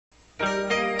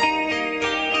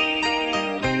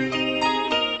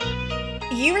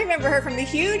You remember her from the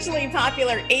hugely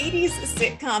popular 80s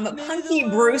sitcom Punky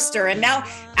Brewster, and now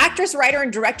actress, writer,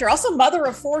 and director, also mother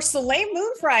of four, Soleil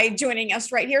Moon Frye, joining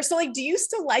us right here. Soleil, do you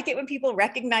still like it when people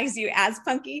recognize you as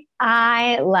Punky?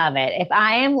 I love it. If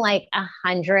I am like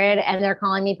 100 and they're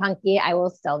calling me Punky, I will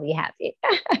still be happy.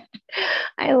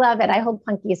 I love it. I hold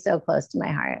Punky so close to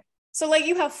my heart. Soleil,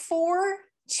 you have four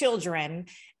children,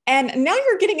 and now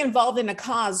you're getting involved in a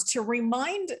cause to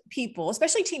remind people,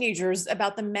 especially teenagers,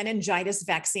 about the meningitis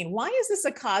vaccine. Why is this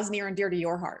a cause near and dear to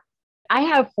your heart? I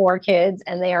have four kids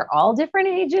and they are all different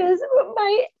ages.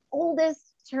 My oldest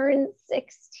turned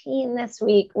 16 this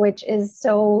week, which is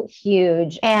so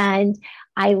huge. And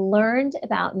I learned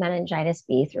about meningitis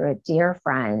B through a dear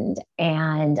friend.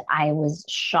 And I was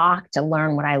shocked to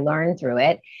learn what I learned through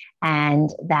it. And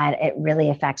that it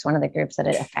really affects one of the groups that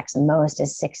it affects most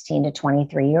is 16 to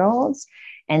 23-year-olds.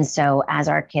 And so as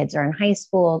our kids are in high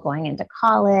school, going into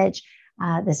college,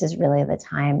 this is really the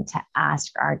time to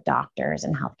ask our doctors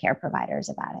and healthcare providers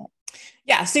about it.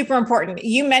 Yeah, super important.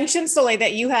 You mentioned, Soleil,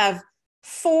 that you have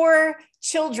four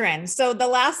children. So the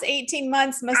last 18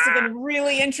 months must have been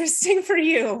really interesting for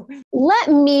you.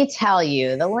 Let me tell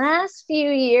you, the last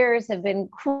few years have been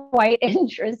quite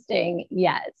interesting.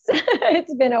 Yes,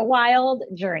 it's been a wild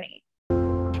journey.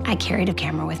 I carried a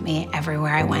camera with me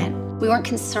everywhere I went. We weren't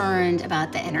concerned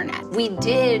about the internet. We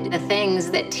did the things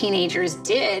that teenagers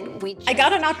did. I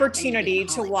got an opportunity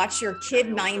to watch your Kid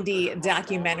 90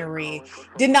 documentary.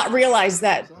 Did not realize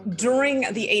that during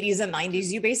the 80s and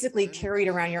 90s, you basically carried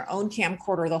around your own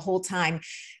camcorder the whole time.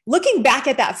 Looking back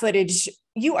at that footage,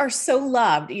 you are so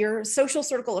loved. Your social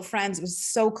circle of friends was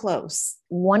so close.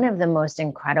 One of the most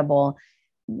incredible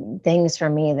things for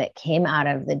me that came out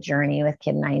of the journey with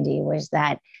Kid 90 was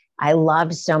that I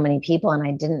loved so many people and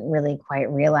I didn't really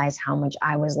quite realize how much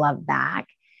I was loved back.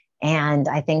 And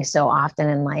I think so often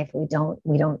in life, we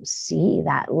don't see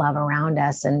that love around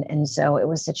us. And so it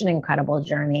was such an incredible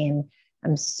journey. And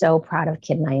I'm so proud of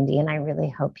Kid 90. And I really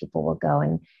hope people will go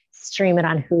and stream it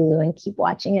on Hulu and keep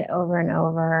watching it over and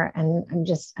over. And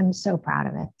I'm so proud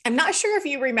of it. I'm not sure if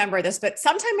you remember this, but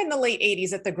sometime in the late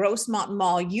 80s at the Grossmont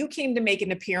Mall, you came to make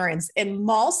an appearance, and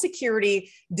mall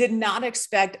security did not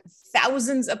expect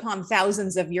thousands upon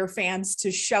thousands of your fans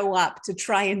to show up to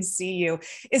try and see you.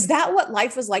 Is that what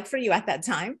life was like for you at that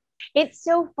time? It's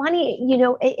so funny,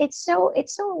 it's so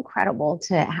incredible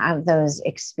to have those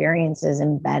experiences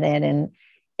embedded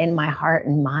in my heart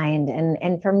and mind.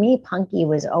 And for me, Punky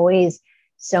was always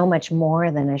so much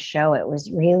more than a show. It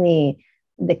was really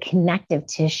the connective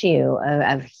tissue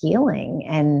of healing.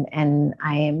 And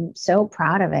I am so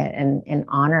proud of it and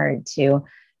honored to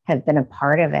have been a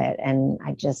part of it. And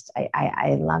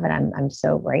I love it. I'm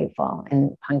so grateful.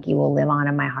 And Punky will live on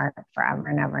in my heart forever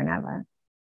and ever and ever.